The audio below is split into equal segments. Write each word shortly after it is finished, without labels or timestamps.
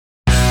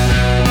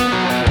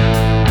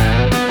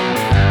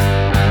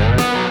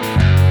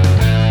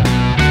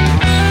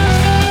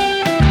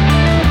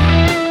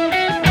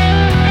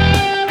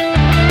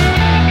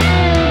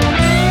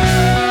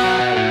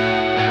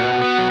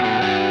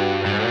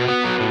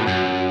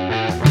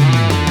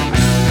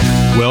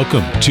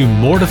Welcome to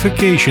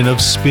Mortification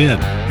of Spin,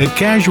 a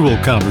casual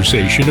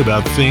conversation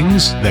about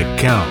things that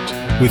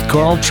count, with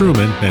Carl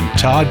Trueman and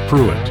Todd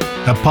Pruitt,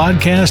 a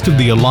podcast of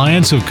the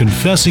Alliance of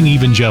Confessing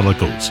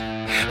Evangelicals.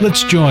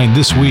 Let's join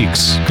this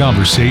week's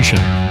conversation.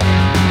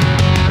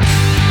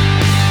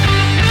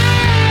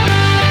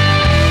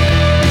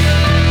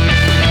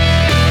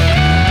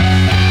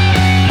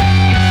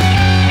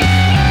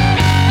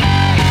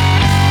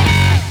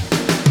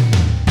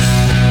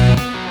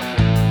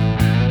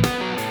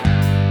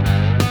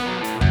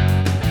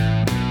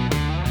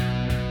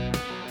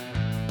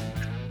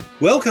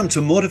 Welcome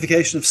to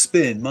Mortification of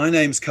Spin. My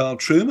name's Carl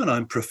Trueman.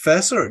 I'm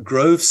professor at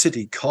Grove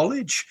City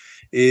College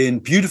in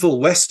beautiful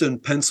Western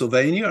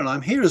Pennsylvania, and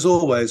I'm here as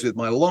always with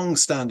my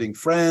long-standing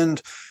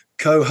friend,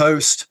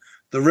 co-host,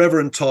 the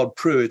Reverend Todd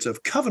Pruitt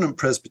of Covenant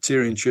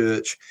Presbyterian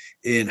Church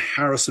in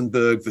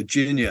Harrisonburg,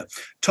 Virginia.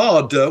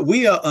 Todd,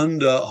 we are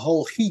under a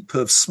whole heap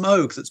of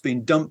smoke that's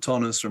been dumped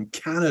on us from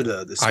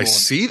Canada this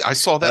morning. I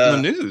saw that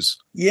in the news.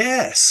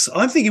 Yes.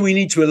 I'm thinking we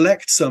need to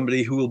elect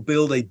somebody who will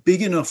build a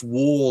big enough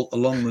wall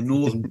along the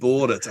northern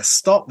border to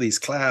stop these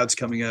clouds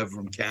coming over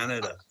from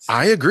Canada.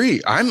 I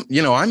agree. I'm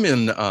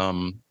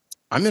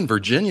in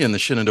Virginia in the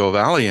Shenandoah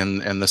Valley,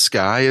 and the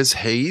sky is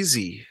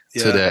hazy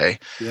today.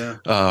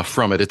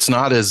 From it. It's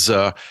not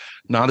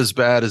as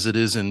bad as it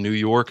is in New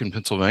York and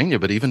Pennsylvania,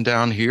 but even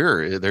down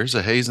here, there's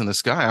a haze in the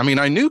sky. I mean,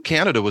 I knew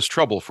Canada was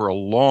trouble for a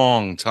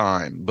long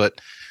time, but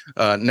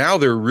now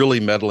they're really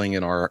meddling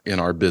in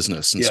our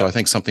business, and so I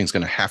think something's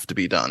going to have to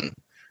be done.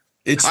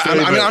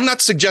 I'm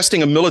not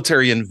suggesting a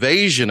military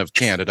invasion of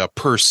Canada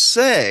per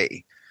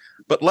se,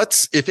 but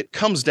if it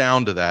comes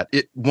down to that,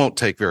 it won't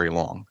take very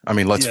long. I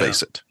mean, let's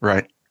face it,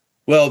 right?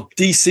 Well,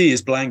 DC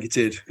is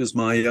blanketed because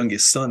my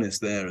youngest son is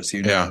there, as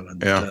you know,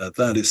 and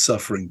that is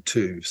suffering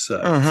too.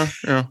 So,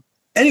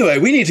 Anyway,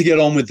 we need to get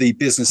on with the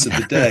business of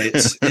the day.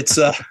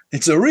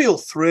 It's a real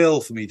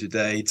thrill for me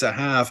today to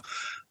have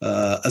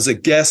as a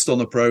guest on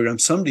the program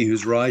somebody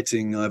whose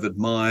writing I've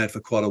admired for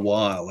quite a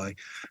while. I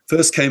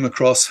first came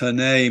across her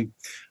name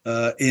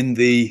in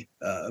the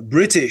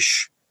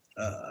British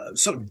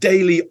sort of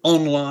daily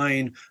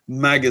online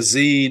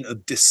magazine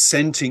of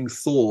dissenting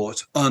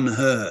thought,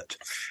 Unheard,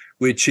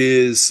 which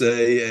is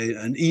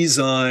an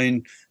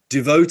e-zine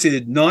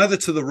devoted neither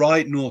to the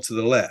right nor to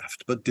the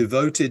left, but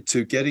devoted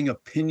to getting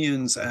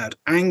opinions at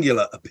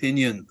angular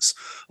opinions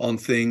on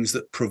things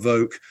that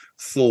provoke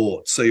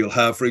thought. So you'll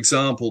have, for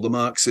example, the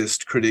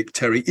Marxist critic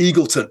Terry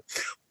Eagleton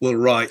will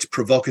write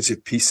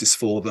provocative pieces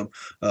for them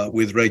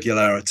with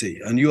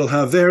regularity. And you'll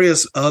have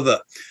various other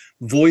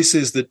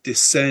voices that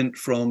dissent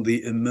from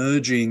the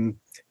emerging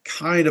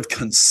kind of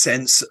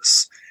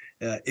consensus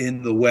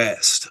in the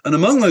West. And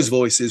among those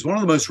voices, one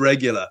of the most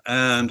regular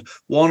and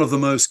one of the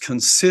most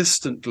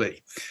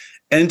consistently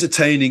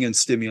entertaining and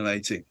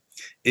stimulating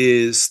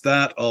is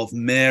that of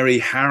Mary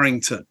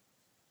Harrington.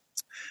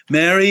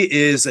 Mary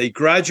is a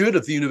graduate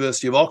of the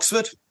University of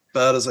Oxford,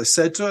 but as I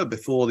said to her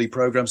before the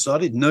program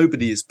started,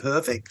 nobody is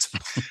perfect.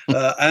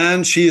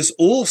 And she is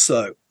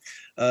also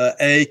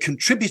a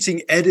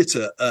contributing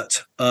editor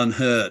at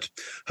Unheard.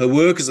 Her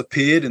work has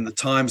appeared in the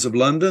Times of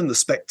London, the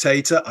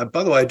Spectator.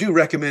 By the way, I do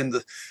recommend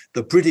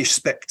the British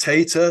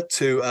Spectator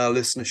to our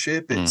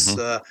listenership. It's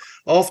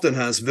often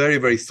has very,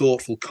 very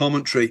thoughtful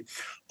commentary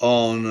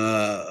on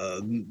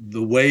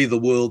the way the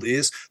world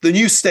is. The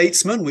New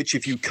Statesman, which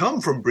if you come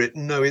from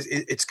Britain, know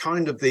it's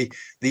kind of the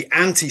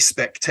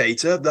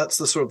anti-Spectator. That's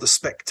the sort of the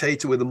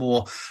Spectator with a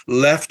more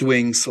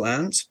left-wing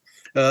slant.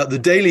 The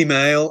Daily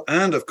Mail,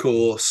 and of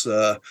course,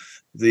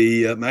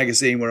 the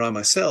magazine where I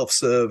myself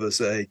serve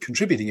as a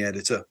contributing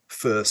editor,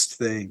 First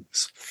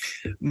Things.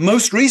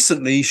 Most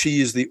recently, she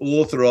is the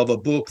author of a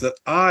book that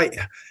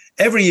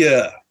every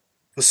year,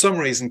 for some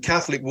reason,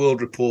 Catholic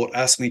World Report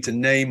asked me to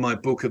name my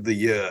book of the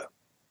year.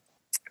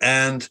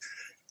 And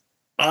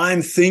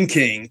I'm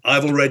thinking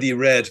I've already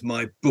read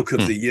my book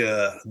of the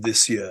year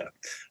this year.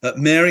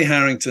 Mary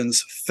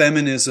Harrington's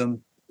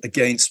Feminism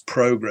Against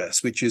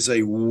Progress, which is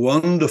a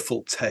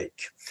wonderful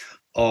take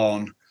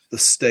on the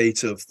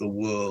state of the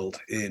world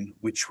in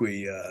which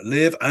we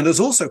live, and has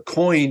also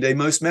coined a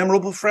most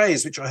memorable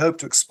phrase, which I hope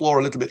to explore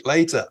a little bit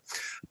later: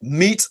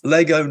 meet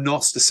Lego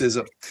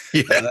Gnosticism.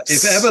 Yes.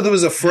 If ever there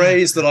was a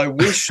phrase that I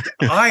wished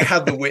I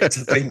had the wit to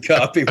think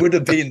up, it would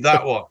have been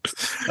that one.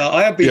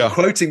 I have been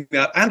quoting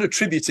that and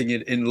attributing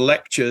it in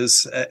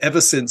lectures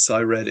ever since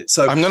I read it.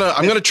 So I'm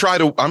gonna try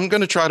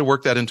to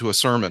work that into a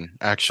sermon.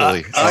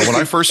 Actually, when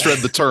I first read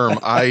the term,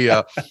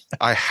 I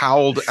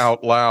howled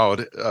out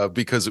loud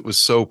because it was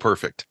so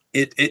perfect.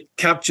 It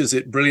captures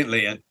it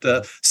brilliantly. And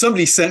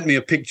somebody sent me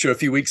a picture a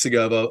few weeks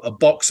ago of a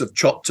box of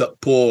chopped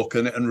up pork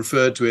and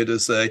referred to it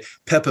as a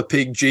Peppa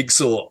Pig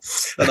jigsaw.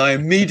 And I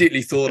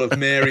immediately thought of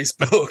Mary's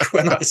book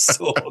when I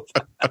saw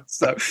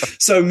that.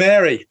 So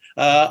Mary,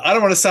 I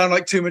don't want to sound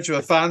like too much of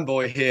a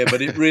fanboy here,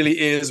 but it really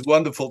is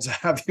wonderful to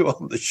have you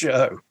on the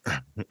show.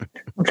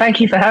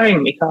 Thank you for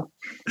having me, Carl.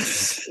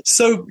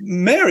 So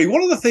Mary,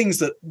 one of the things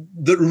that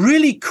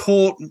really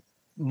caught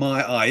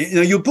my eye,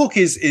 your book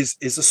is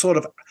a sort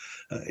of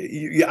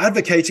you're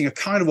advocating a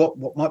kind of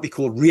what might be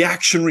called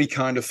reactionary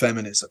kind of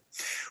feminism,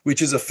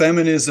 which is a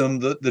feminism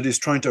that is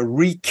trying to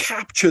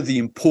recapture the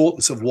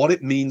importance of what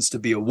it means to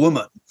be a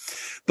woman,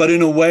 but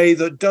in a way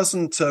that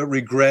doesn't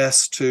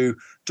regress to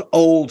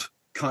old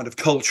kind of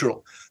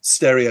cultural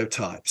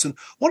stereotypes. And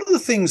one of the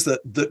things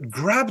that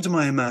grabbed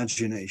my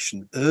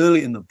imagination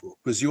early in the book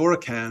was your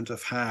account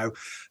of how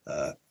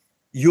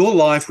your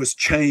life was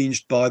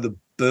changed by the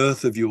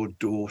birth of your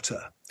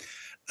daughter.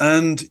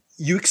 And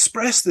you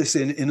express this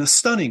in a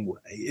stunning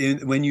way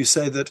when you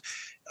say that,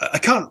 I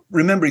can't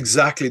remember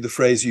exactly the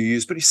phrase you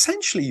used, but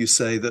essentially you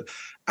say that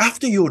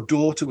after your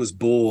daughter was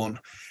born,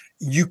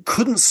 you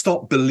couldn't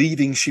stop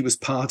believing she was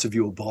part of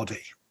your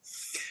body.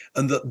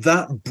 And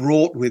that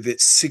brought with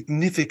it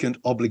significant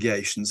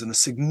obligations and a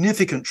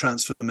significant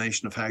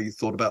transformation of how you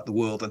thought about the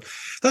world. And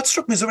that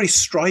struck me as a very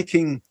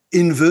striking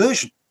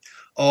inversion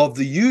of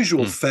the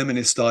usual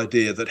feminist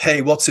idea that,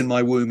 hey, what's in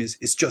my womb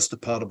is just a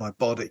part of my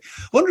body.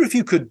 I wonder if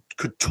you could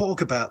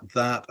talk about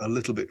that a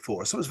little bit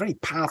for us. It was a very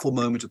powerful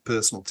moment of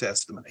personal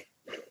testimony.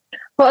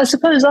 Well, I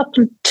suppose up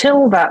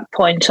until that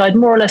point, I'd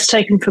more or less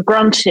taken for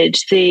granted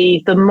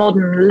the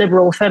modern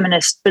liberal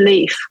feminist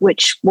belief,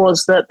 which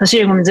was that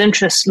pursuing women's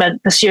interests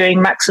meant pursuing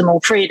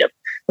maximal freedom,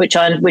 which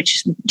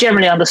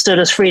generally understood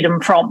as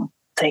freedom from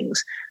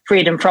things,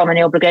 freedom from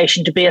any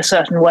obligation to be a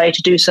certain way,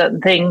 to do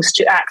certain things,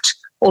 to act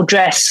or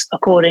dress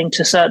according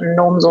to certain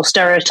norms or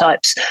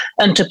stereotypes,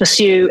 and to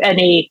pursue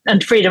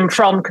and freedom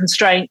from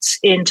constraints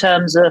in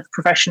terms of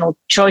professional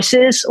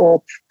choices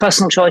or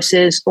personal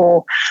choices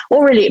or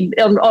really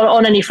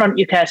on any front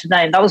you care to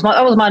name. That was my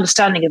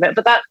understanding of it.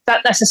 But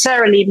that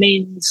necessarily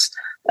means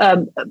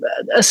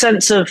a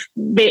sense of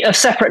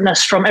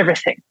separateness from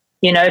everything.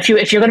 You know, if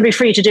you're going to be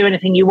free to do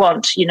anything you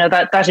want, you know,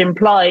 that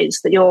implies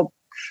that you're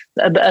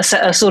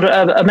a sort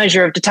of a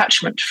measure of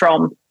detachment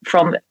from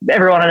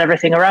everyone and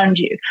everything around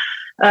you.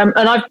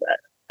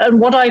 And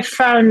what I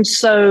found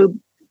so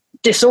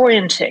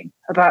disorienting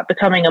about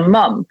becoming a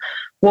mum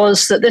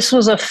was that this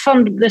was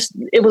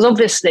it was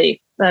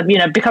obviously,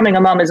 becoming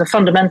a mum is a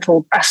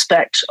fundamental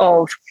aspect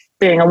of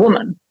being a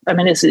woman. I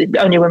mean,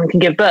 only women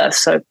can give birth,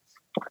 so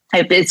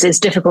it's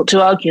difficult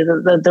to argue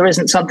that there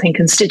isn't something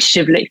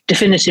constitutively,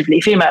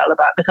 definitively female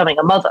about becoming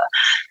a mother.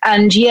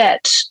 And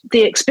yet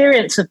the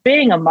experience of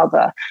being a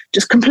mother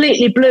just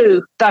completely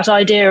blew that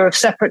idea of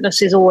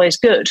separateness is always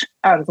good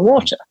out of the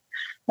water.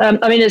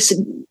 I mean,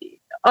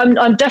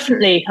 I'm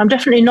definitely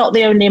not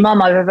the only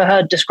mum I've ever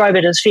heard describe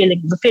it as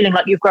feeling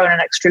like you've grown an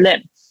extra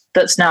limb.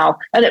 That's now,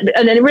 and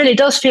it really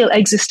does feel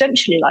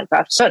existentially like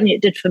that. Certainly,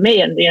 it did for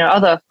me, and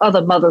other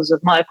mothers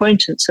of my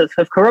acquaintance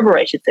have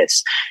corroborated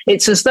this.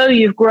 It's as though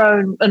you've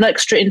grown an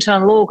extra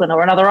internal organ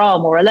or another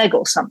arm or a leg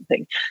or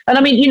something. And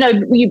I mean,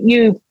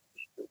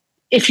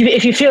 if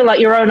you feel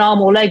like your own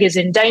arm or leg is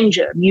in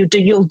danger,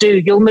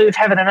 you'll move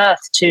heaven and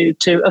earth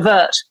to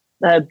avert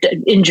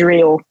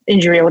injury or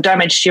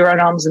damage to your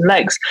own arms and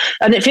legs.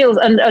 And it feels,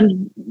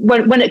 and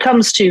when it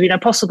comes to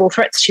possible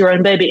threats to your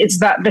own baby, it's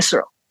that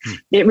visceral.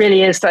 It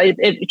really is that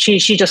she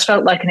just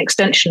felt like an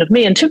extension of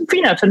me, and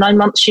for 9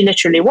 months she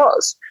literally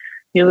was.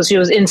 She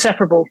was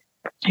inseparable.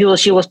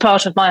 She was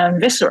part of my own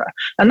viscera,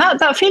 and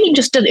that feeling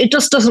just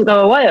doesn't go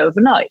away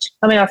overnight.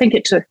 I mean, I think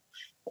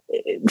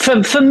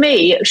for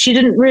me, she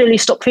didn't really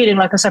stop feeling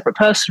like a separate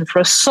person for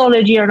a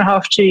solid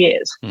 1.5 to 2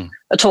 years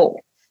at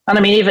all. And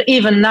I mean,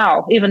 even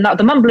now,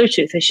 the mum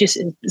Bluetooth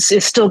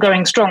is still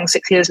going strong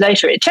 6 years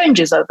later. It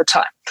changes over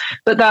time,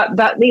 but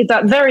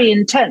that very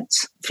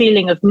intense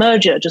feeling of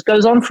merger just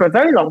goes on for a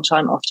very long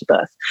time after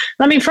birth.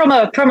 And I mean, from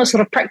a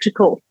sort of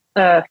practical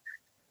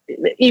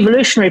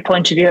evolutionary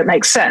point of view, it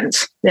makes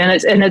sense.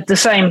 And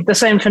the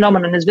same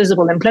phenomenon is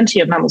visible in plenty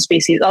of mammal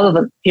species other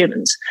than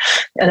humans.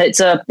 And it's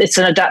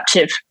an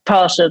adaptive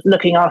part of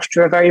looking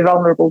after a very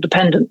vulnerable,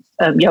 dependent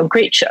young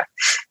creature.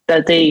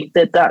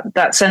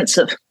 That sense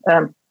of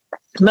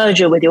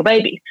merger with your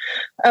baby,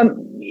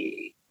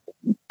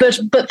 but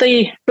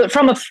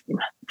from a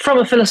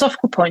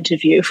philosophical point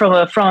of view, from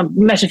a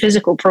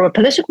metaphysical, from a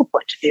political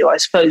point of view, I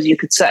suppose you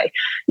could say,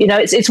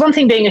 it's one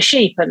thing being a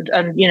sheep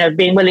and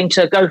being willing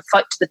to go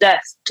fight to the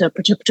death to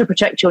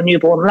protect your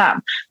newborn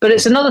lamb, but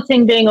it's another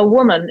thing being a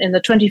woman in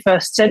the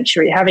 21st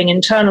century, having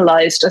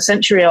internalized a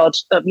century odd,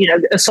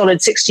 a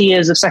solid 60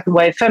 years of second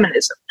wave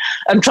feminism,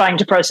 and trying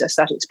to process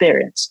that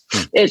experience.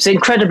 It's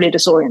incredibly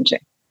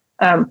disorienting.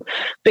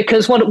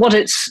 Because what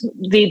it's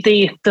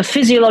the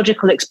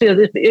physiological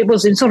experience, it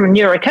was in sort of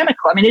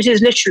neurochemical. I mean, it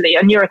is literally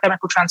a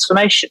neurochemical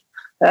transformation.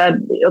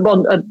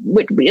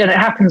 It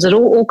happens at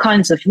all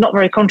kinds of not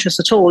very conscious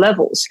at all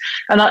levels.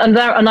 And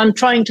I'm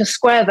trying to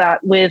square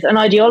that with an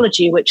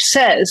ideology which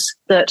says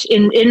that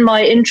in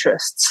my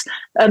interests,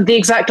 the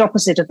exact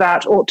opposite of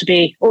that ought to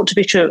be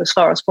true as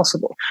far as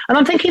possible. And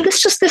I'm thinking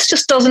this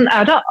just doesn't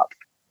add up.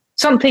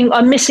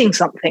 I'm missing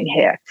something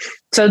here.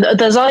 So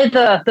there's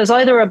either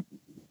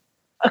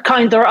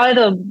there are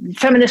either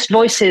feminist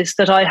voices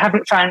that I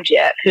haven't found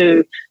yet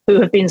who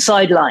have been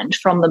sidelined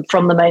from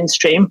the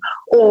mainstream,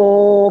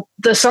 or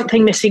there's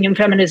something missing in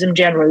feminism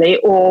generally,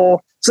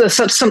 or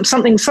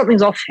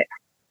something's off here.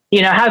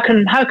 How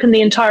can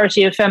the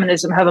entirety of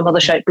feminism have a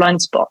mother-shaped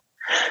blind spot?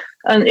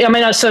 And I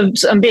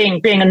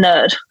mean, being a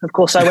nerd, of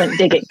course, I went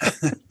digging,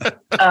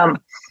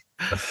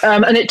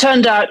 and it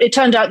turned out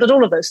that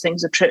all of those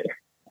things are true.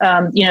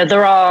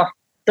 There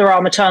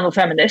are maternal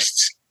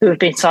feminists who have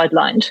been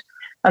sidelined,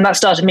 and that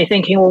started me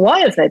thinking, well, why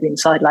have they been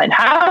sidelined?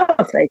 How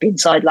have they been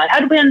sidelined? How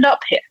did we end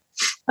up here?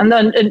 And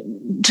then,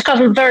 to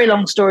cut a very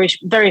long story,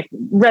 very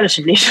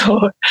relatively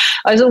short,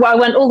 I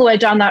went all the way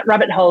down that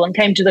rabbit hole and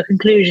came to the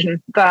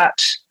conclusion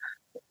that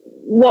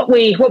what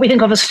we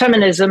think of as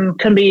feminism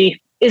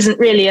isn't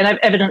really an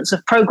evidence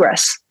of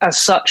progress as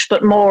such,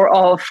 but more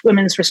of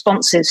women's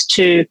responses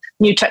to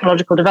new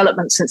technological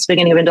developments since the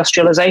beginning of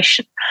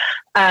industrialization.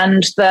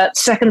 And that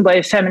second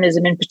wave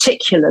feminism in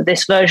particular,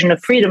 this version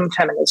of freedom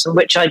feminism,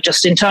 which I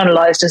just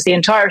internalized as the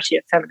entirety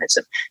of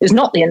feminism, is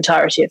not the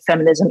entirety of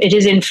feminism. It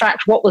is in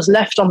fact what was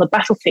left on the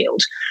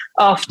battlefield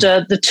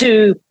after the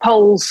two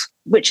poles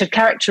which had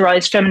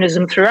characterized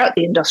feminism throughout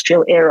the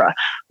industrial era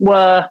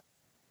were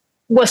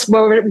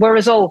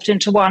resolved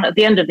into one at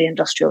the end of the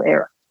industrial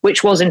era,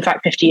 which was in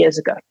fact 50 years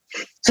ago.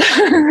 So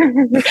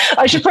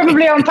I should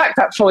probably unpack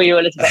that for you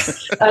a little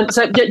bit.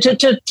 So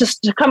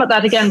to come at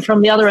that again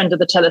from the other end of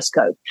the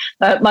telescope,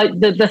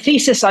 the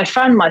thesis I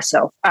found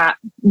myself at,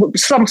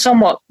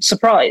 somewhat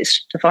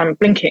surprised to find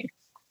blinking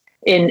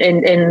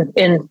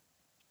in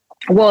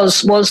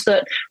was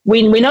that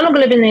we no longer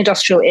live in the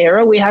industrial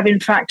era. We have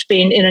in fact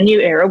been in a new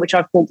era, which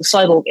I've called the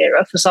cyborg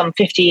era, for some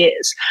 50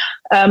 years.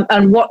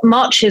 And what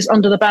marches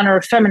under the banner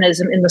of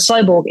feminism in the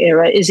cyborg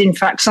era is in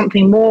fact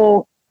something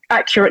more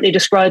accurately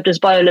described as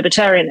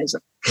biolibertarianism,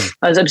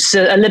 as a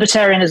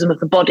libertarianism of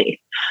the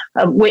body,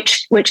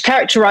 which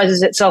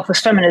characterizes itself as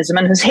feminism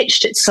and has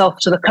hitched itself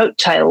to the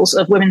coattails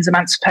of women's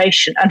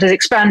emancipation and has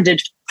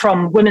expanded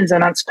from women's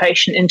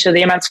emancipation into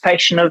the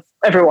emancipation of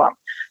everyone,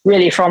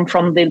 really from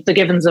the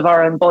givens of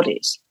our own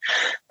bodies,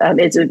 and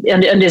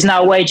is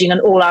now waging an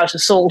all-out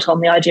assault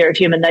on the idea of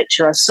human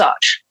nature as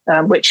such,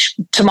 which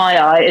to my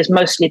eye is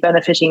mostly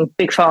benefiting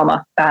big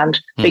pharma and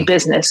big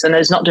business and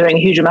is not doing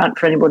a huge amount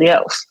for anybody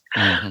else.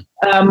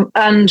 Mm-hmm.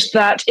 And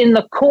that in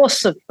the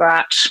course of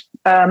that,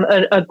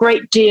 a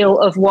great deal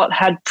of what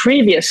had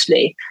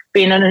previously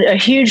been a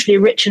hugely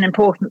rich and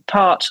important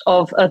part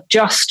of a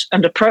just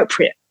and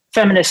appropriate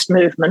feminist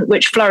movement,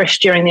 which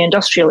flourished during the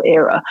industrial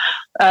era,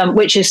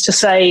 which is to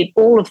say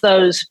all of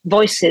those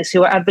voices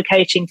who are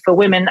advocating for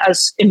women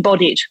as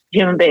embodied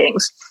human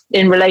beings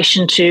in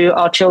relation to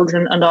our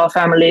children and our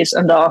families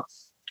and our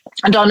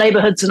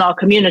neighborhoods and our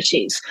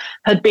communities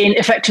had been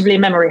effectively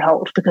memory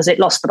holed because it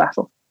lost the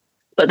battle.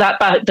 But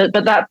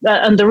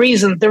the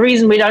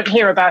reason we don't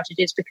hear about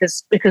it is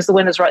because the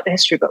winners write the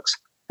history books.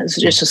 It's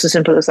just as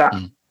simple as that.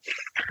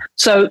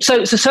 So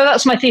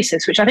that's my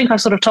thesis, which I think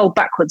I've sort of told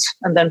backwards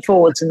and then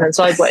forwards and then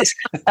sideways.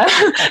 But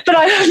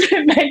I hope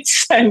it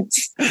makes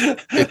sense.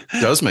 It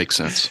does make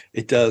sense.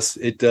 It does.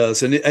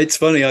 And it's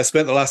funny, I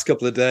spent the last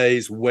couple of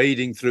days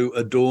wading through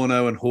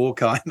Adorno and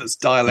Horkheimer's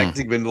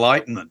dialectic of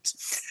enlightenment.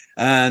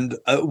 And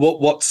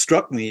what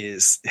struck me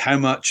is how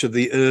much of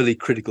the early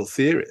critical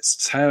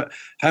theorists, how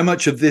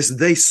much of this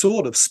they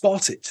sort of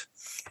spotted.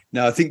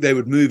 Now, I think they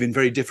would move in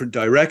very different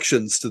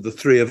directions to the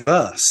three of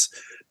us.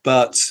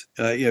 But,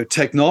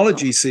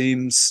 technology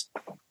seems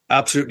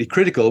absolutely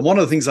critical. And one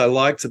of the things I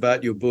liked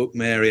about your book,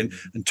 Mary, and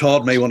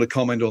Todd may want to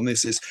comment on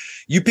this, is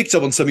you picked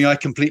up on something I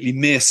completely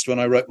missed when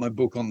I wrote my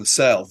book on the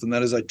self. And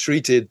that is I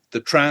treated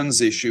the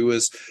trans issue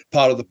as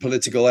part of the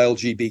political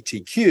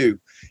LGBTQ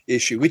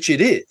issue, which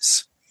it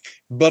is.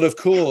 But of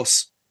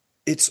course,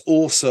 it's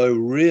also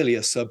really a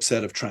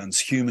subset of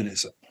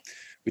transhumanism,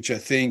 which I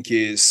think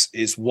is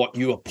what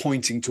you are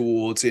pointing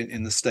towards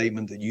in the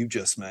statement that you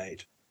just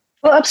made.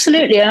 Well,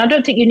 absolutely. And I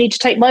don't think you need to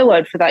take my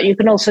word for that. You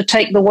can also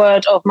take the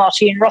word of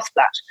Martine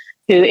Rothblatt,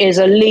 who is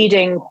a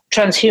leading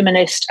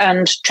transhumanist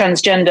and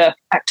transgender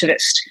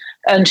activist,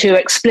 and who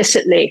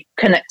explicitly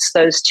connects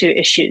those two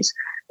issues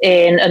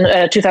in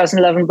a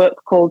 2011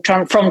 book called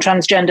From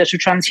Transgender to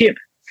Transhuman.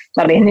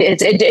 I mean,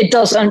 it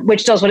does,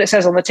 which does what it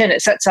says on the tin.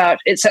 It sets out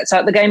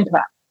the game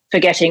plan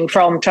for getting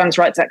from trans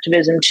rights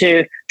activism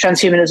to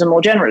transhumanism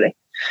more generally.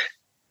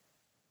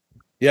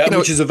 Yeah,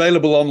 which is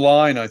available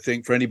online, I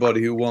think, for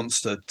anybody who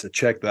wants to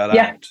check that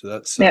out.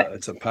 That's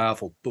it's a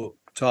powerful book.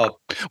 Todd.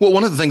 Well,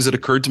 one of the things that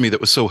occurred to me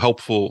that was so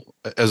helpful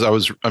as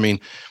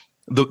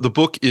the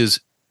book is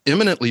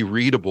eminently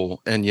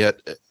readable, and yet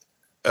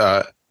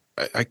I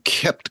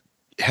kept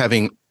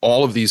having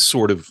all of these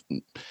sort of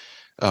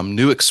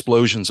new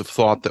explosions of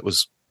thought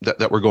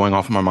that were going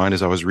off in my mind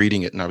as I was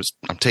reading it, and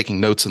I'm taking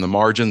notes in the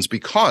margins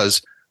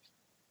because,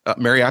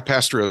 Mary, I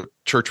pastor a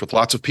church with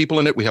lots of people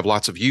in it. We have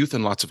lots of youth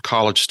and lots of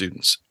college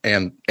students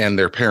and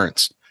their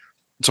parents.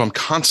 So I'm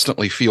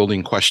constantly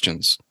fielding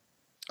questions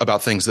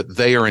about things that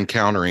they are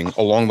encountering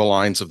along the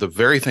lines of the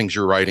very things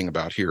you're writing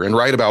about here and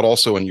write about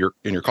also in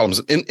your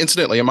columns.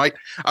 Incidentally, I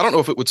don't know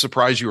if it would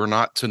surprise you or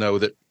not to know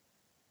that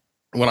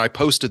when I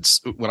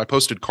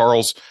posted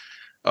Carl's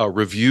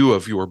review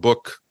of your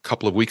book a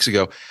couple of weeks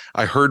ago,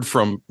 I heard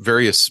from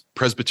various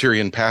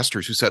Presbyterian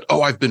pastors who said,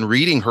 "Oh, I've been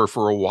reading her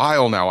for a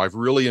while now. I've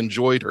really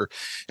enjoyed her."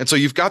 And so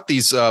you've got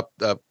these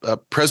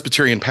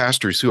Presbyterian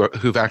pastors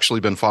who've actually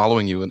been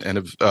following you and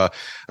have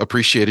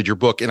appreciated your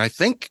book. And I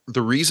think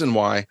the reason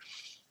why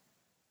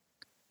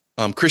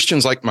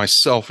Christians like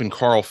myself and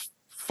Carl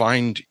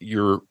find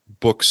your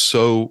book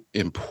so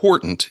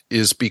important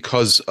is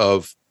because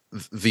of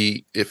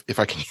the, if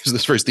I can use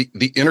this phrase,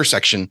 the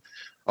intersection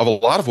of a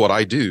lot of what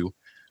I do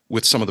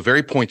with some of the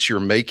very points you're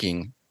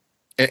making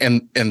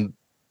and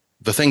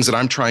the things that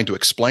I'm trying to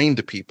explain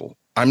to people.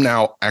 I'm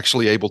now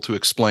actually able to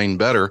explain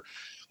better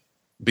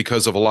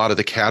because of a lot of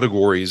the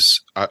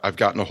categories I've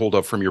gotten a hold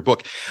of from your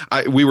book.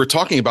 We were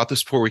talking about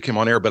this before we came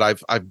on air, but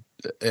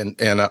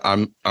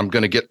I'm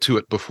going to get to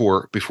it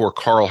before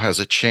Carl has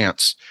a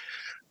chance.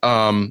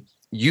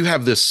 You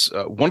have this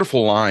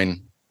wonderful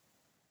line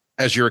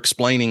as you're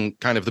explaining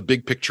kind of the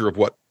big picture of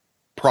what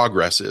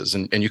progress is,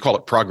 and you call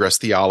it progress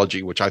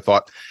theology, which I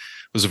thought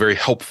was a very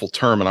helpful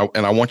term,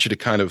 and I want you to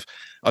kind of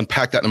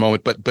unpack that in a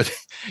moment. But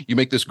you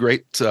make this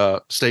great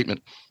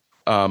statement.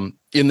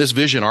 In this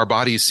vision, our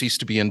bodies cease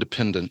to be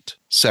independent,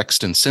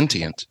 sexed, and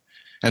sentient,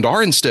 and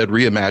are instead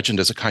reimagined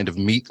as a kind of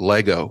meat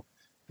Lego,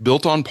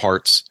 built on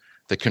parts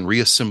that can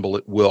reassemble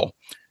at will.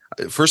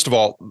 First of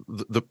all,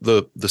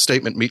 the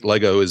statement "meat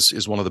Lego"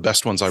 is one of the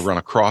best ones I've run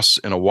across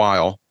in a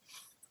while.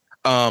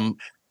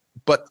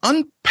 But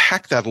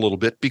unpack that a little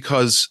bit,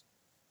 because,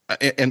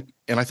 and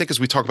I think as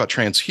we talk about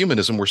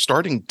transhumanism, we're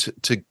starting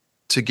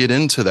to get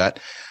into that.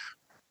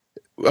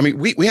 I mean,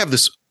 we have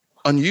this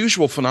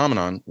unusual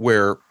phenomenon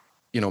where,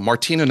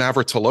 Martina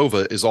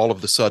Navratilova is all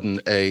of a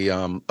sudden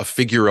a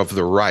figure of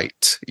the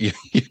right,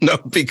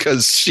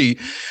 because she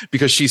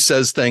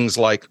says things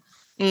like,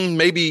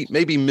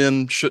 maybe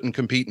men shouldn't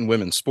compete in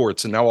women's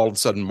sports, and now all of a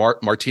sudden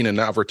Martina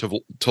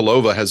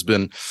Navratilova has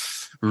been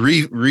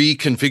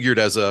reconfigured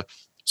as a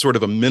sort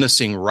of a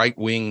menacing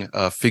right-wing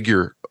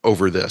figure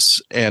over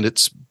this, and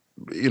it's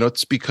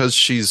because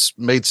she's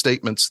made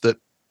statements that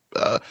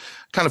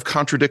kind of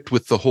contradict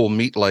with the whole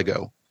meat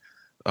Lego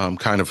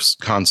kind of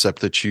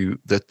concept that you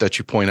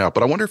point out.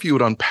 But I wonder if you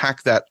would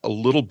unpack that a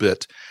little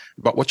bit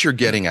about what you're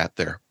getting at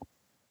there.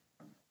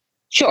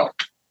 Sure.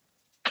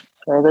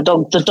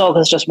 The dog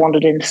has just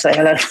wandered in to say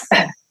hello.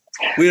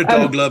 We're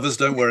dog lovers,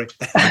 don't worry.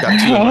 I got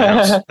two in my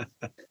house.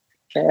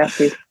 Yeah,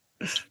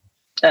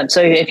 and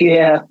so if you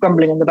hear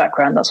grumbling in the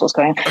background, that's what's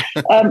going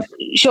on.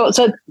 Sure.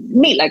 So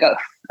meat Lego.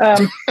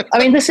 I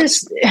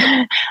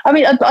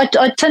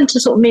tend to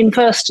sort of mean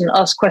first and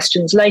ask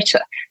questions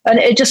later. And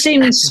it just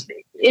seems,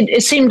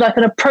 it seemed like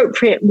an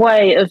appropriate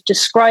way of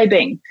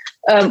describing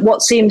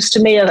what seems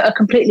to me a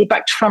completely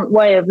back to front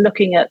way of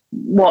looking at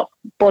what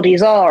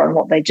bodies are and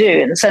what they do,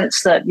 in the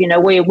sense that,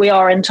 we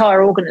are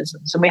entire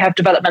organisms and we have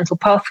developmental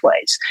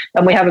pathways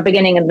and we have a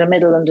beginning and a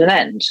middle and an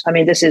end. I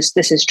mean, this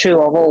is true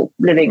of all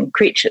living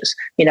creatures.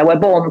 We're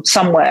born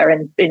somewhere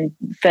in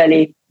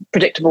fairly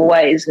predictable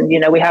ways. And,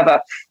 we have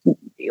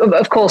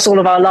of course, all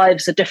of our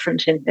lives are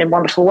different in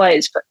wonderful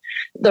ways, but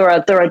there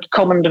are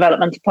common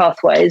developmental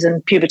pathways,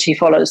 and puberty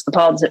follows the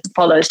paths it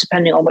follows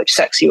depending on which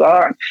sex you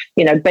are.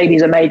 And,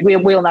 babies are made. We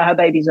all know how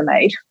babies are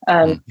made,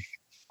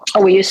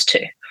 or we used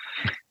to.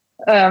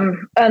 And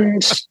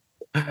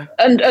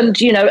the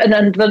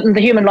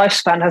human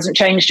lifespan hasn't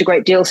changed a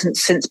great deal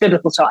since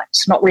biblical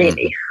times. Not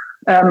really.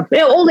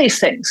 All these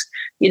things.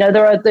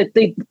 There are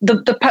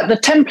the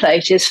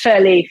template is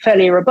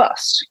fairly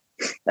robust,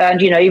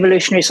 and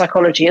evolutionary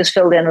psychology has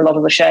filled in a lot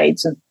of the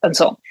shades and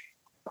so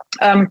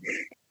on.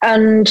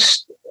 And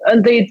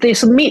the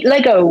sort of meat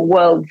Lego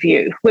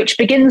worldview, which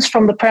begins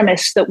from the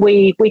premise that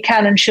we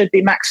can and should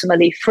be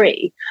maximally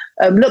free,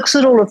 looks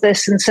at all of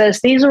this and says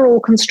these are all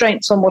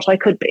constraints on what I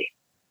could be.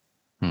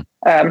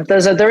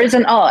 There is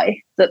an I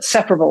that's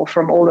separable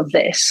from all of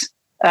this,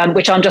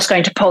 which I'm just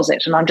going to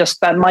posit,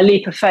 and my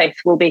leap of faith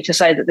will be to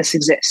say that this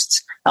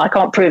exists. I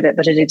can't prove it,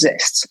 but it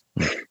exists.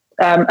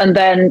 And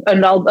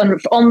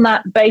on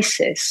that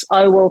basis,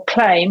 I will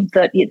claim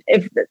that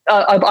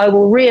I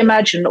will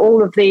reimagine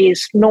all of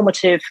these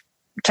normative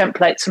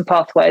templates and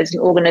pathways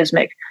and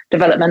organismic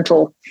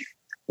developmental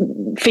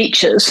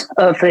features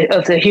of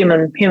the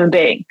human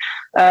being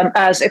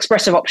as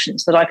expressive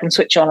options that I can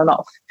switch on and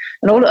off.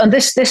 And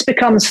this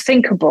becomes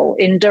thinkable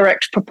in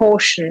direct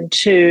proportion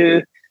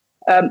to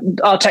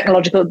our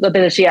technological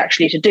ability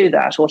actually to do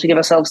that, or to give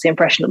ourselves the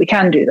impression that we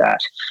can do that.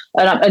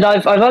 And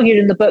I've argued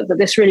in the book that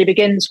this really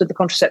begins with the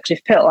contraceptive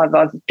pill. I've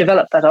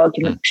developed that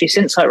argument actually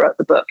since I wrote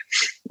the book.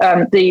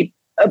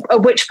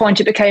 At which point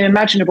it became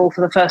imaginable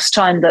for the first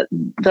time that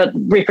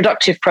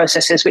reproductive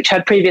processes, which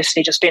had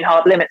previously just been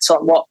hard limits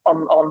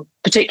on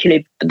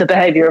particularly the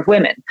behaviour of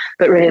women,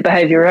 but really the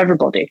behaviour of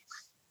everybody,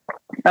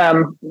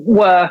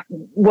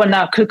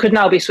 could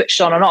now be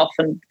switched on and off,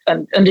 and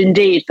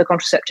indeed the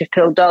contraceptive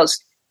pill does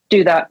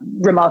do that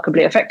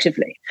remarkably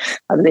effectively.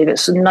 I believe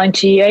it's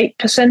 98%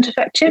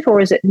 effective, or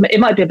is it?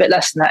 It might be a bit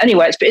less than that.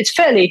 Anyway, it's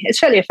fairly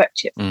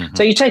effective. Mm-hmm.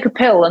 So you take a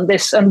pill, and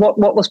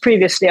what was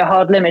previously a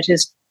hard limit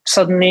is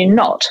suddenly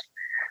not.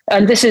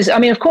 And this is, I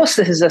mean, of course,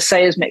 this is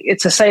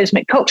it's a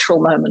seismic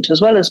cultural moment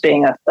as well as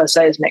being a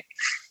seismic,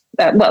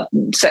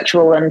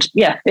 sexual, and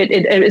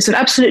it's an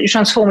absolutely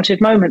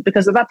transformative moment,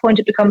 because at that point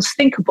it becomes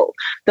thinkable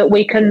that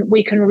we can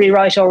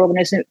rewrite our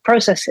organismic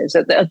processes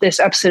at this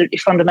absolutely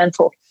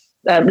fundamental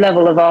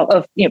level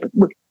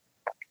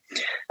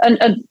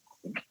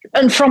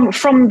and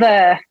from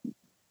there,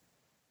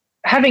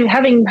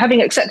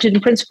 having accepted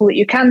in principle that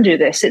you can do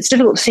this, it's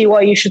difficult to see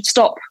why you should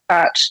stop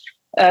at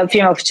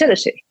female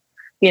fertility.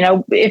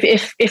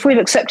 If we've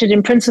accepted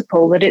in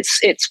principle that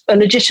it's a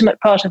legitimate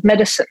part of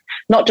medicine,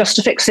 not just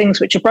to fix things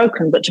which are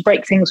broken, but to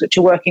break things which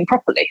are working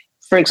properly,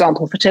 for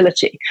example,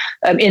 fertility,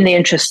 in the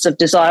interests of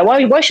desire,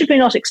 why should we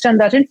not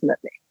extend that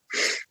infinitely?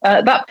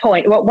 At that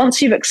point,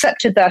 once you've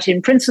accepted that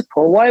in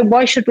principle,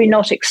 why should we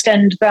not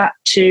extend that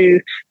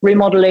to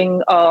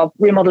remodeling our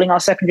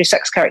secondary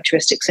sex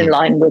characteristics in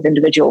line with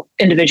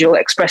individual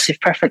expressive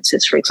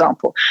preferences, for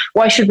example?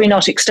 Why should we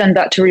not extend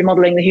that to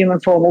remodeling the human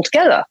form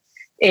altogether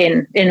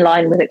in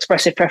line with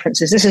expressive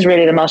preferences? This is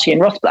really the Marti and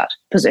Rothblatt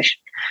position.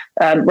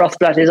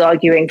 Rothblatt is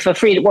arguing for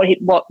freedom,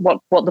 what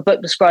the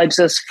book describes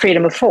as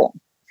freedom of form,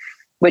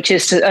 which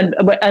is and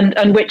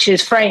which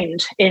is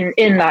framed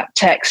in that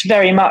text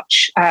very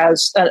much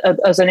as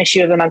an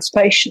issue of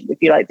emancipation,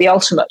 if you like, the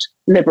ultimate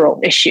liberal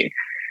issue,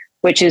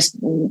 which is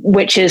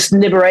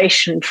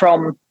liberation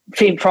from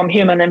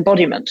human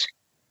embodiment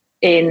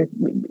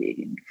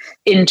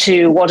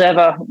into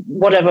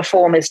whatever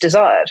form is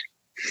desired.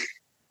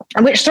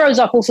 And which throws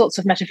up all sorts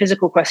of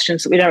metaphysical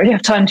questions that we don't really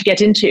have time to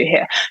get into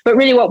here. But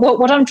really,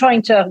 what I'm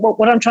trying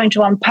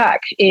to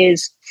unpack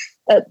is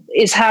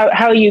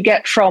how you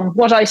get from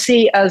what I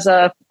see as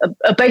a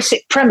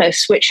basic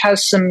premise, which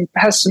has some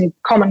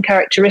common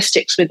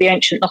characteristics with the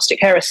ancient Gnostic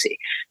heresy,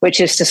 which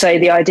is to say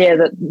the idea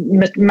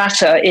that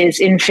matter is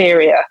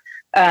inferior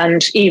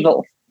and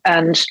evil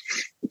and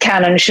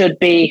can and should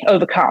be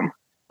overcome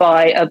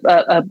by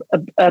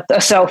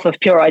a self of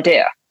pure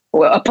idea,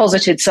 or a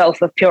posited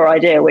self of pure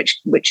idea, which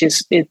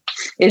is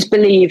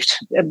believed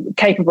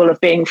capable of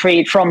being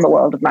freed from the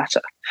world of matter.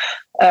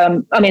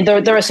 I mean,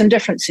 there are some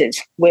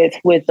differences with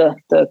the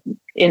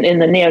in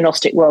the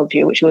neo-Gnostic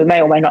worldview, which we may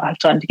or may not have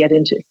time to get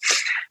into,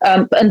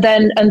 and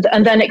then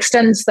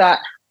extends that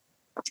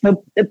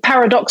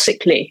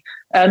paradoxically,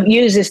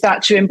 uses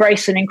that to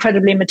embrace an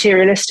incredibly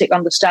materialistic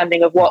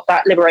understanding of what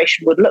that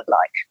liberation would look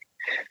like,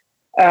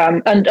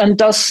 and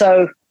does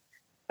so.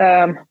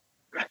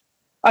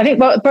 I think,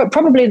 but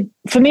probably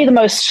for me,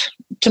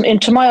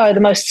 to my eye, the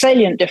most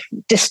salient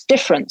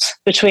difference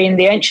between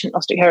the ancient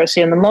Gnostic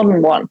heresy and the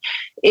modern one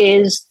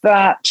is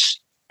that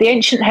the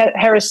ancient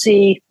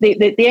heresy,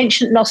 the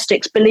ancient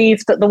Gnostics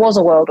believed that there was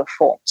a world of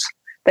forms.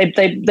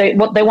 They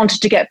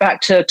wanted to get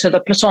back to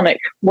the Platonic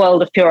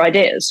world of pure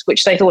ideas,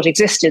 which they thought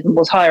existed and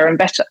was higher and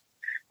better.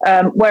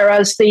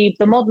 Whereas the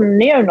modern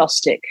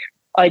neo-Gnostic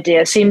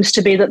idea seems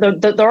to be that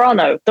there are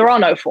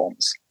no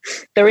forms.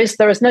 There is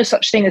no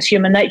such thing as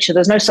human nature.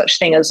 There's no such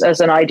thing as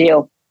an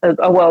ideal,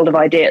 a world of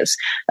ideas.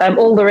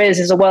 All there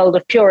is a world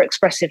of pure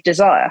expressive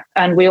desire,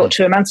 and we ought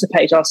to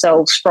emancipate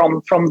ourselves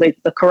from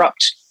the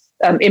corrupt,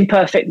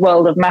 imperfect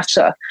world of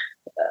matter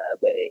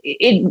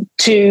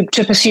to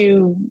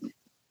pursue,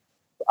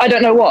 I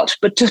don't know what,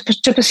 but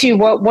to pursue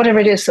whatever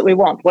it is that we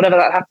want, whatever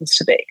that happens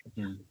to be.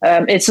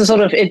 It's a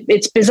sort of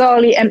it's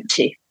bizarrely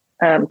empty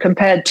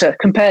compared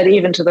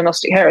even to the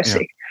Gnostic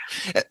heresy.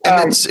 Yeah.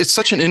 And it's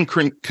such an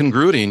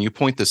incongruity, and you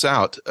point this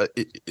out,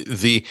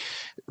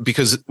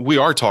 because we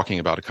are talking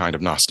about a kind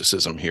of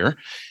Gnosticism here,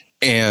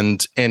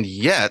 and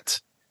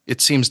yet it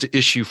seems to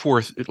issue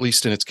forth, at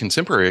least in its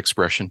contemporary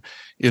expression,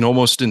 in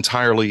almost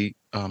entirely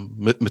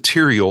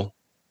material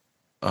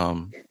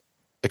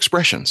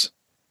expressions.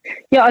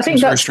 Yeah, I think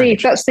that's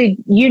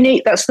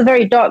the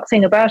very dark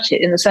thing about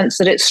it, in the sense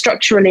that it's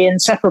structurally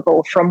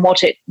inseparable from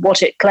what it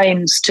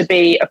claims to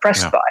be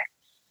oppressed by.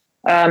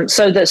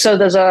 So there's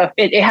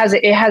it has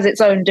its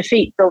own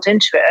defeat built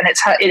into it, and it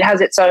has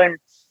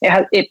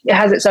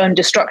its own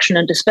destruction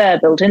and despair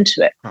built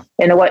into it.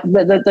 In a way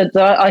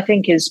that I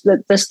think is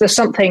that there's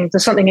something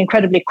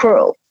incredibly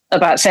cruel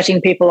about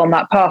setting people on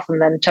that path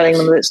and then telling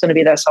them that it's going to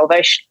be their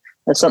salvation.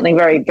 There's something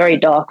very, very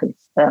dark and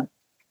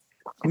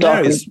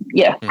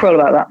cruel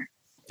about that.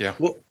 Yeah.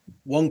 Well,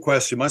 one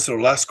question, my sort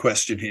of last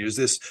question here is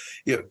this: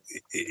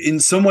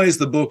 in some ways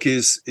the book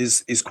is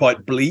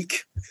quite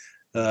bleak.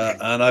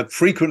 And I'm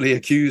frequently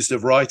accused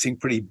of writing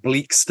pretty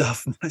bleak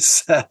stuff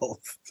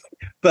myself.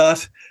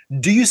 But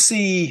where do you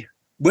see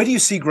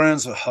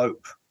grounds for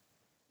hope?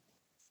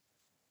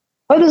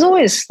 Oh, there's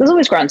always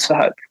grounds for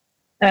hope.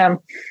 I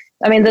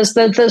mean, there's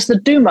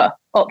the doomer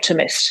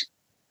optimist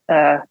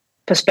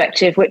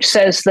perspective, which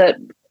says that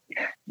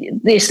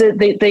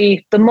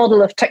the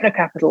model of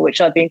technocapital,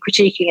 which I've been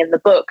critiquing in the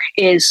book,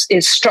 is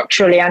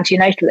structurally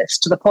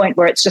antinatalist to the point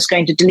where it's just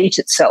going to delete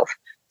itself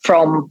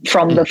from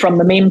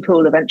the meme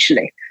pool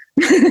eventually,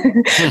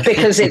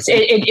 because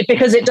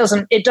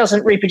it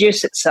doesn't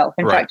reproduce itself.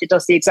 In fact, it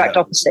does the exact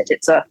opposite.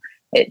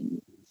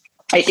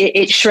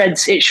 It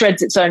shreds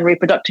its own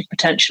reproductive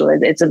potential.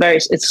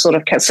 It's sort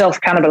of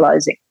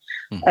self-cannibalizing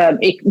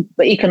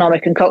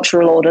economic and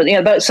cultural order.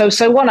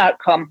 So one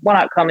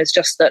outcome is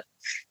just that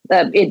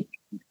it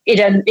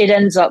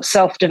ends up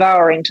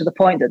self-devouring to the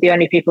point that the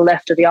only people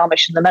left are the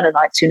Amish and the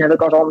Mennonites who never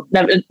got on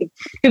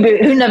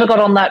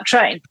that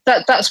train.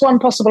 That's one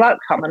possible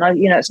outcome, and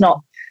it's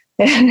not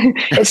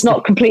it's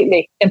not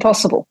completely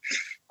impossible.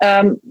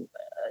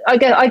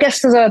 I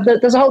guess there's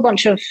a whole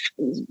bunch of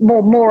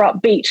more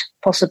upbeat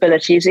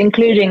possibilities,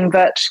 including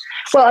that.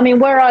 Well, I mean,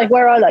 where I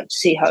like to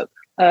see hope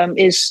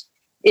is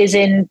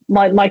in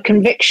my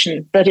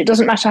conviction that it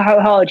doesn't matter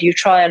how hard you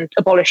try and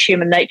abolish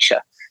human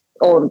nature,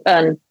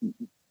 and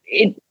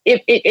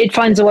it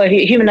finds a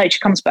way. Human nature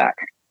comes back.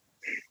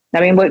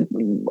 I mean,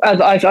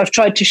 I've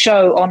tried to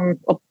show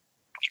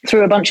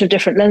through a bunch of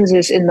different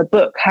lenses in the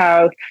book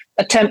how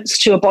attempts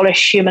to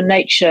abolish human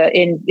nature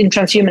in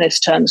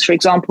transhumanist terms, for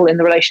example, in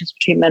the relations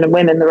between men and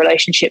women, the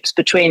relationships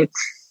between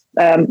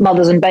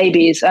mothers and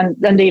babies, and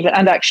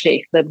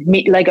actually the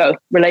meat Lego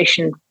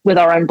relation with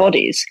our own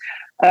bodies,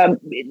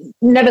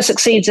 never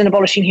succeeds in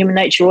abolishing human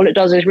nature. All it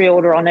does is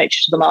reorder our nature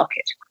to the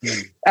market.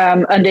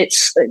 And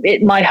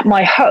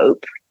my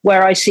hope,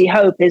 where I see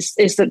hope, is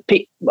that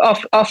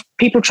after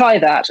people try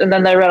that and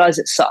then they realize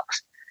it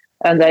sucks,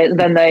 and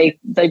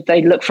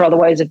they look for other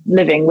ways of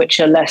living which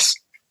are less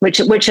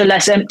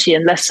empty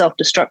and less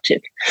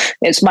self-destructive.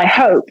 It's my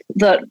hope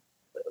that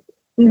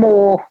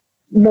more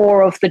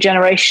of the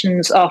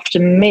generations after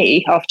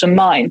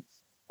mine,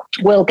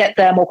 will get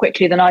there more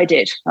quickly than I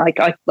did.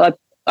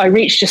 I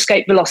reached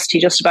escape velocity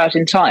just about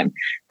in time,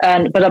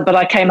 but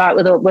I came out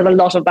with a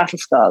lot of battle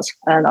scars.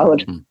 And I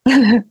would,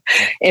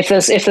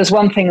 if there's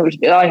one thing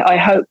I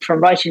hope from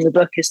writing the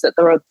book, is that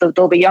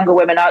there'll be younger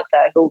women out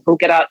there who'll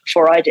get out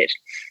before I did,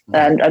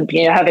 and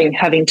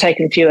having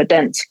taken fewer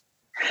dents.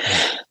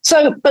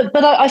 So, but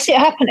I see it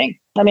happening.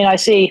 I mean, I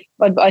see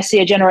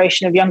a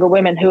generation of younger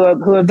women who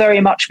are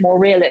very much more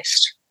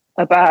realist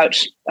about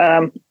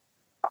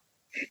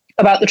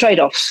the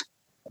trade-offs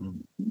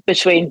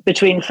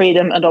between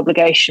freedom and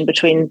obligation,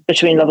 between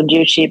love and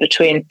duty,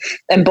 between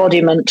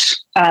embodiment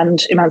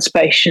and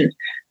emancipation,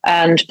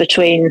 and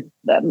between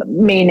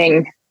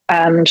meaning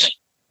and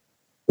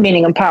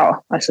power,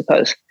 I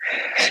suppose.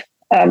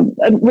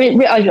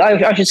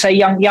 I should say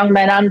young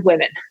men and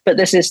women, but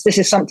this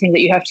is something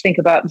that you have to think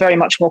about very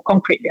much more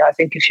concretely, I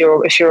think, if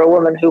you're a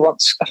woman who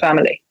wants a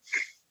family,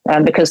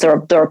 because there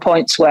are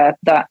points where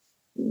that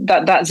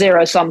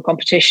zero-sum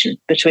competition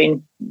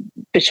between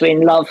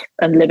love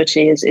and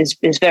liberty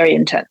is very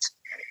intense.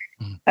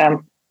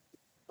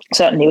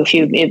 Certainly,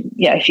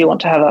 if you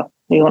want to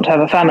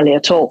have a family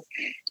at all,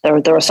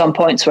 there are some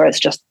points where it's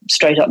just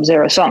straight up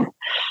zero-sum.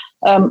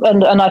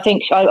 And I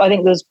think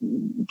there's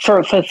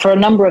for a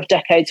number of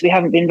decades we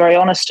haven't been very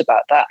honest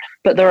about that.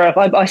 But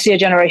I see a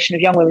generation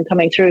of young women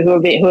coming through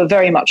who are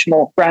very much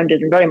more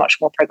grounded and very much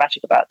more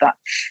pragmatic about that,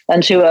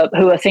 and who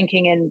are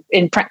thinking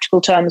in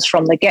practical terms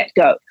from the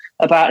get-go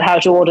about how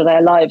to order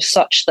their lives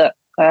such that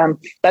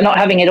they're not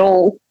having it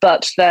all,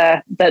 but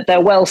they're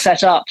well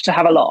set up to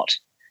have a lot,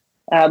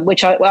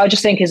 which I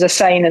just think is a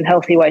sane and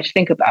healthy way to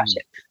think about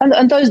it.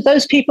 And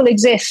those people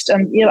exist,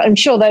 and I'm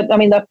sure they're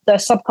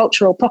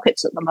subcultural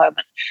pockets at the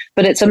moment.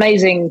 But it's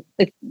amazing.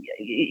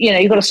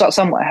 You've got to start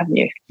somewhere, haven't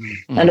you?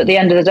 Mm-hmm. And at the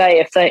end of the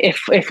day,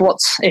 if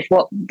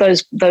what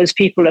those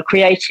people are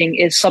creating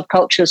is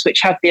subcultures which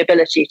have the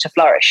ability to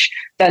flourish,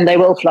 then they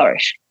will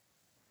flourish,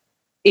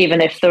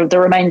 even if the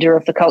remainder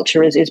of the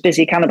culture is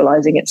busy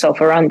cannibalizing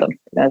itself around them.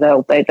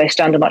 They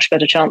stand a much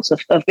better chance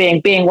of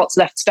being what's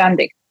left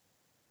standing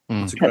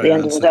at the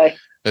end of the day.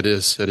 It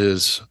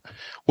is.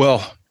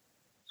 Well,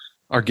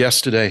 our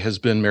guest today has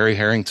been Mary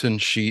Harrington.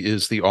 She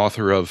is the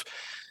author of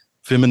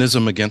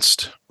Feminism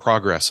Against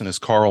Progress. And as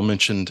Carl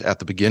mentioned at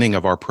the beginning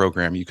of our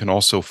program, you can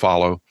also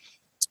follow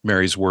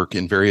Mary's work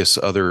in various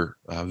other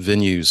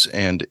venues,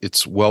 and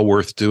it's well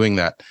worth doing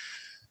that.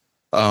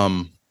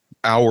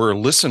 Our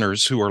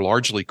listeners, who are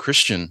largely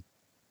Christian,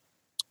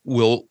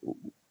 will,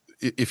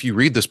 if you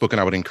read this book, and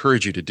I would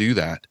encourage you to do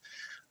that,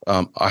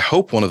 I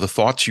hope one of the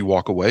thoughts you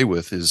walk away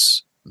with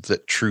is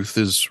that truth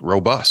is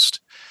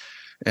robust,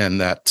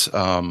 and that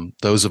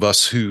those of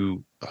us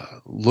who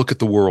look at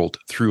the world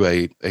through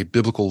a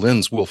biblical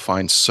lens will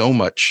find so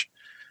much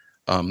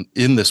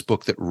in this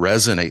book that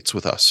resonates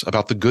with us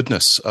about the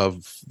goodness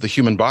of the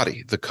human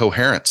body, the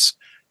coherence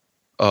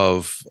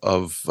of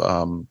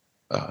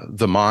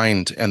the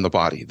mind and the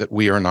body, that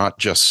we are not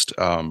just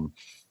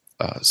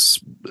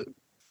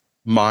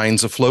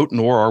minds afloat,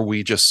 nor are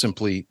we just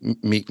simply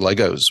meat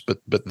Legos,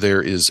 but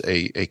there is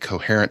a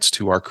coherence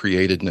to our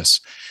createdness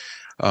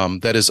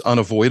that is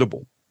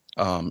unavoidable.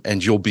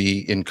 And you'll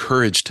be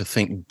encouraged to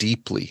think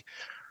deeply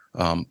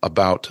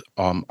about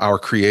our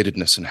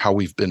createdness and how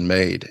we've been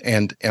made.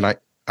 And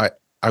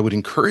I would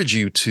encourage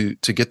you to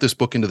get this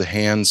book into the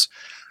hands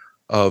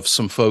of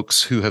some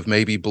folks who have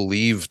maybe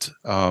believed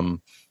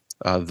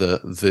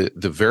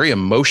the very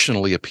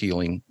emotionally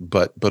appealing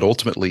but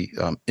ultimately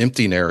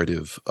empty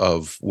narrative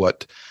of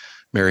what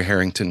Mary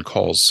Harrington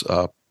calls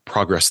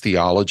progress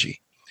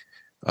theology,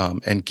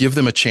 and give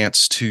them a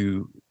chance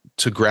to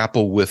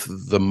grapple with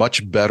the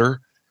much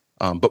better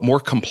but more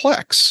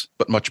complex,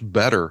 but much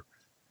better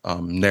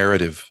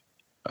narrative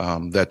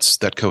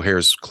that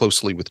coheres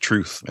closely with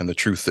truth and the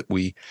truth that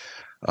we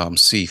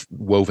see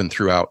woven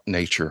throughout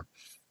nature.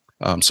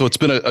 So it's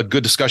been a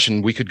good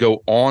discussion. We could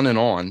go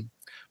on,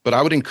 but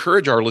I would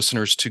encourage our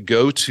listeners to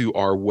go to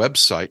our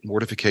website,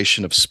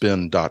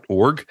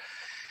 mortificationofspin.org,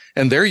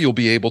 and there you'll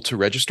be able to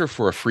register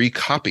for a free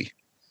copy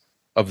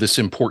of this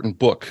important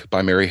book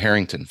by Mary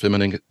Harrington,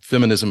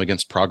 Feminism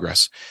Against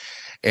Progress.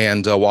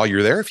 And while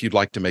you're there, if you'd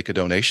like to make a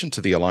donation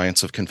to the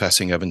Alliance of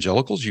Confessing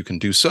Evangelicals, you can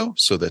do so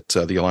that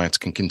the Alliance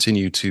can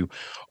continue to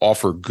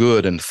offer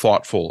good and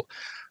thoughtful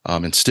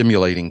and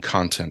stimulating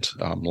content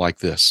like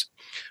this.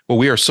 Well,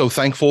 we are so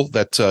thankful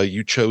that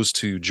you chose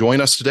to join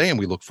us today, and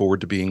we look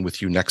forward to being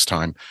with you next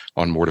time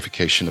on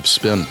Mortification of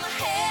Spin.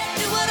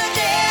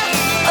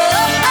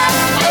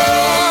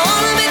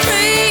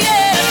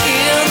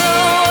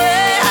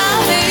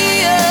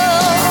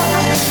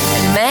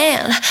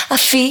 I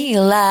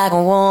feel like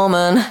a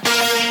woman.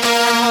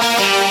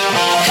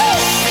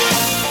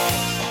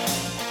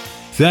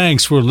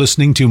 Thanks for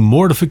listening to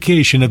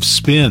Mortification of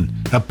Spin,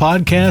 a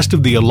podcast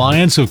of the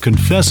Alliance of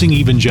Confessing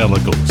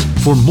Evangelicals.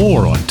 For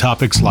more on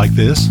topics like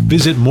this,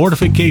 visit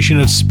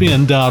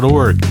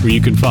mortificationofspin.org, where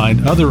you can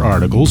find other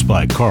articles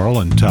by Carl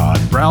and Todd,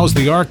 browse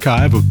the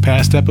archive of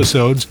past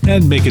episodes,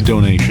 and make a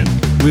donation.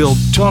 We'll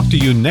talk to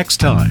you next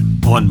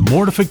time on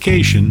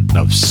Mortification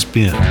of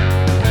Spin.